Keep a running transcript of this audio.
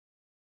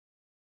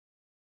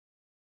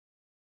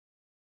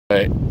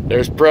Alright,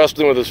 there's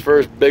Preston with his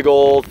first big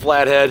old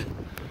flathead.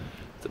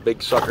 It's a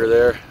big sucker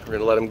there. We're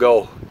gonna let him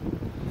go.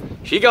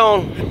 She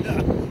gone.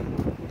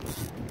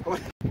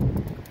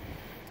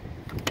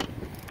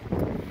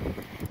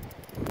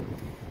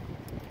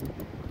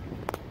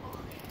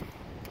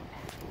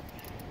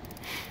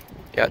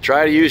 Yeah,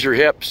 try to use your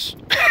hips.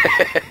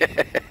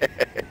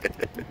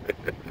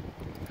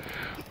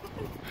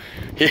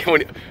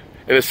 In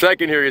a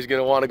second here, he's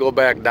gonna want to go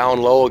back down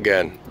low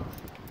again.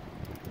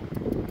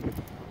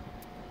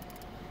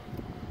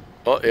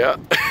 Oh, yeah.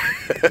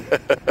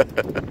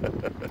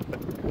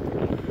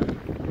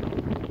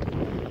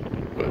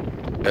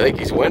 I think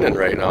he's winning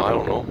right now. I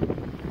don't know.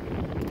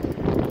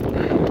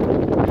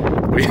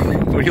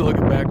 What are you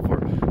looking back for?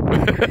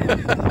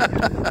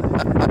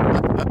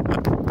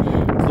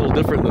 It's a little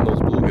different than those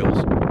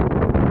bluegills.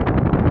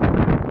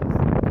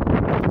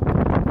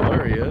 Oh,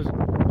 there he is.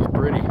 He's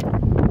pretty.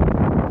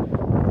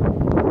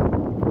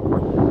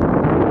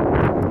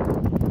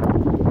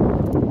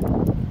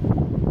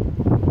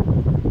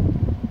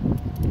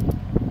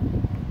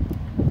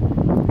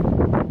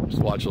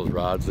 Just watch those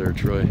rods there,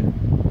 Troy.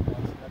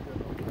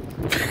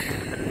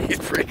 He's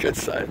pretty good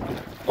size.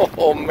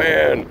 Oh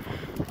man.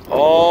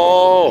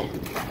 Oh.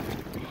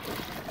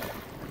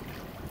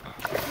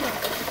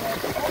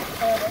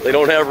 They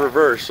don't have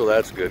reverse, so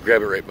that's good.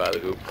 Grab it right by the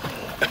hoop.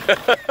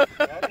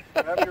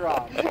 Grab your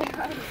arm.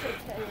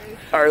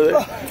 Are they?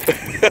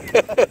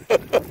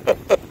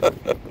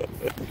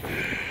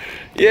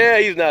 Yeah,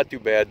 he's not too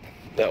bad.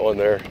 That one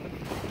there.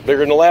 Bigger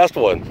than the last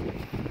one.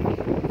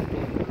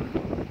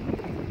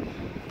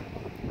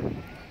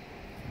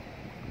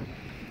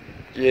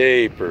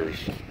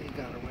 Japers. You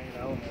got a way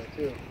down there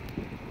too.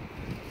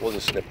 We'll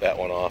just snip that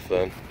one off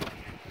then.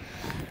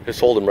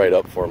 Just hold him right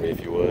up for me if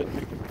you would.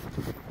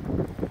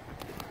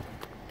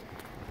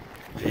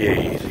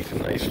 Jeez, he's a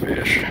nice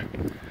fish.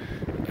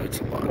 That's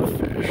a lot of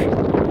fish.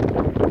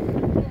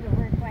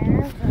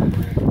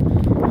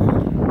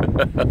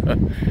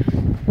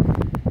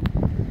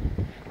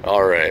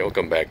 All right, we'll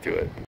come back to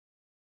it.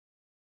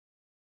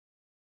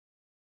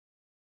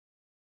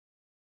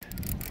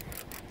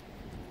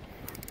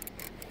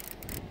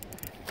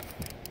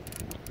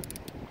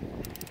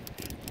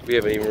 We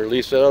haven't even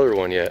released that other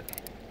one yet.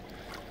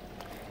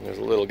 There's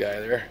a little guy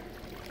there.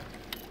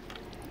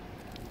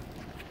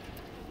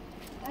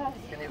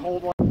 Can you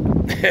hold one?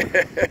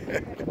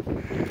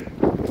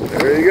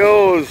 There he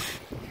goes.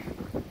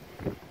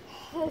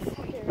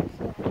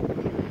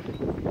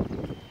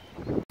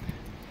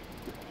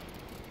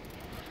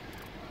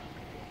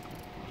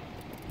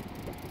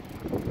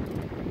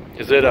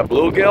 Is it a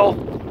bluegill?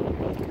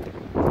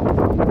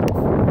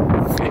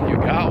 And you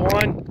got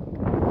one?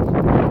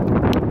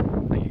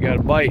 I think you got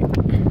a bite.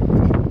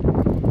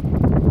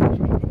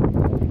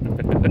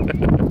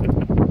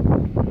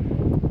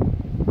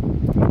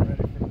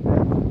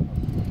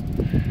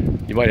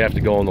 You might have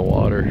to go in the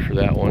water for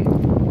that one.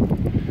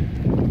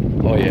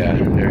 Oh yeah,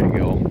 there you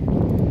go.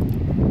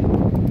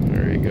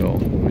 There you go.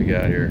 What we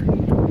got here?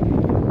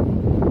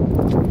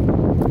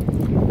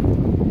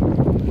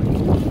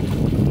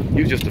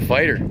 He was just a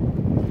fighter.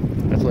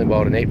 That's only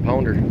about an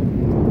 8-pounder.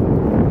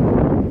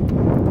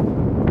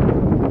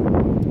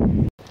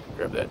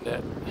 Grab that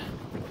net.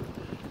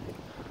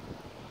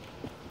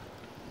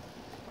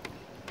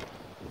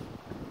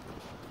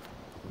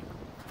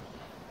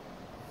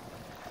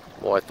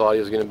 Well, I thought he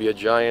was going to be a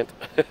giant.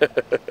 Another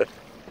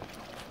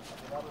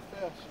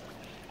fish.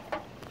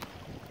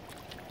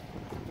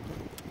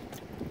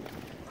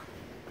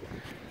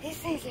 These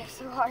things are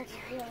so hard to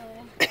reel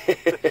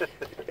in.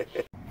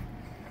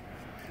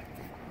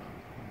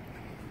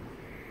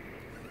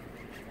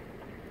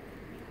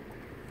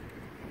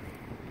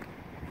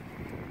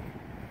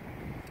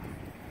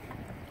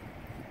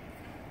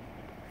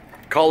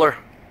 Color.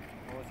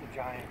 Oh, it's a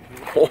giant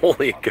too.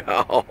 Holy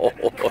cow.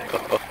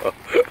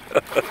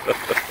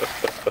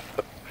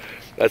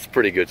 That's a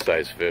pretty good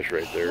sized fish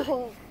right there.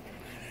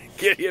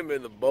 Get him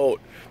in the boat.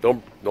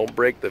 Don't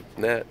break the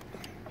net.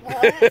 No,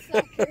 that's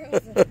not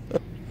true.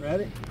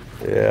 Ready?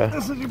 Yeah.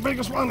 This is your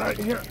biggest one right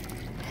here.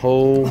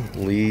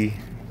 Holy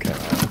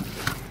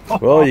cow.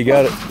 Well, you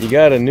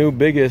got a new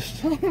biggest.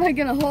 How am I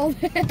gonna hold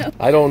him?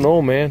 I don't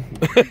know, man.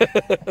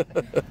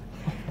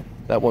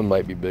 That one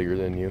might be bigger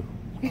than you.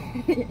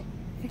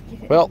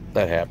 Well,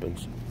 that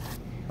happens.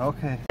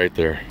 Okay. Right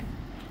there.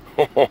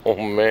 Oh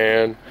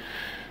man.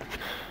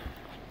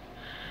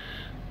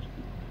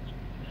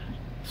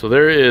 So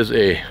there is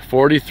a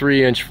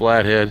 43-inch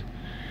flathead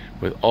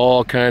with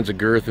all kinds of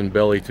girth and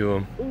belly to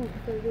him.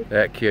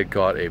 That kid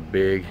caught a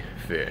big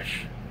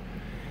fish.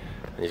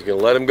 And he's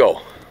gonna let him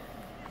go.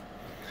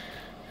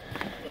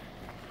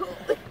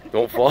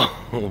 Don't fall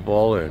the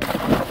ball in.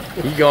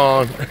 He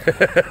gone.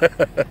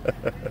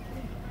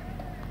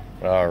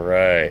 All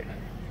right.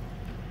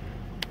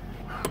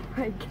 Oh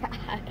my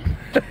God.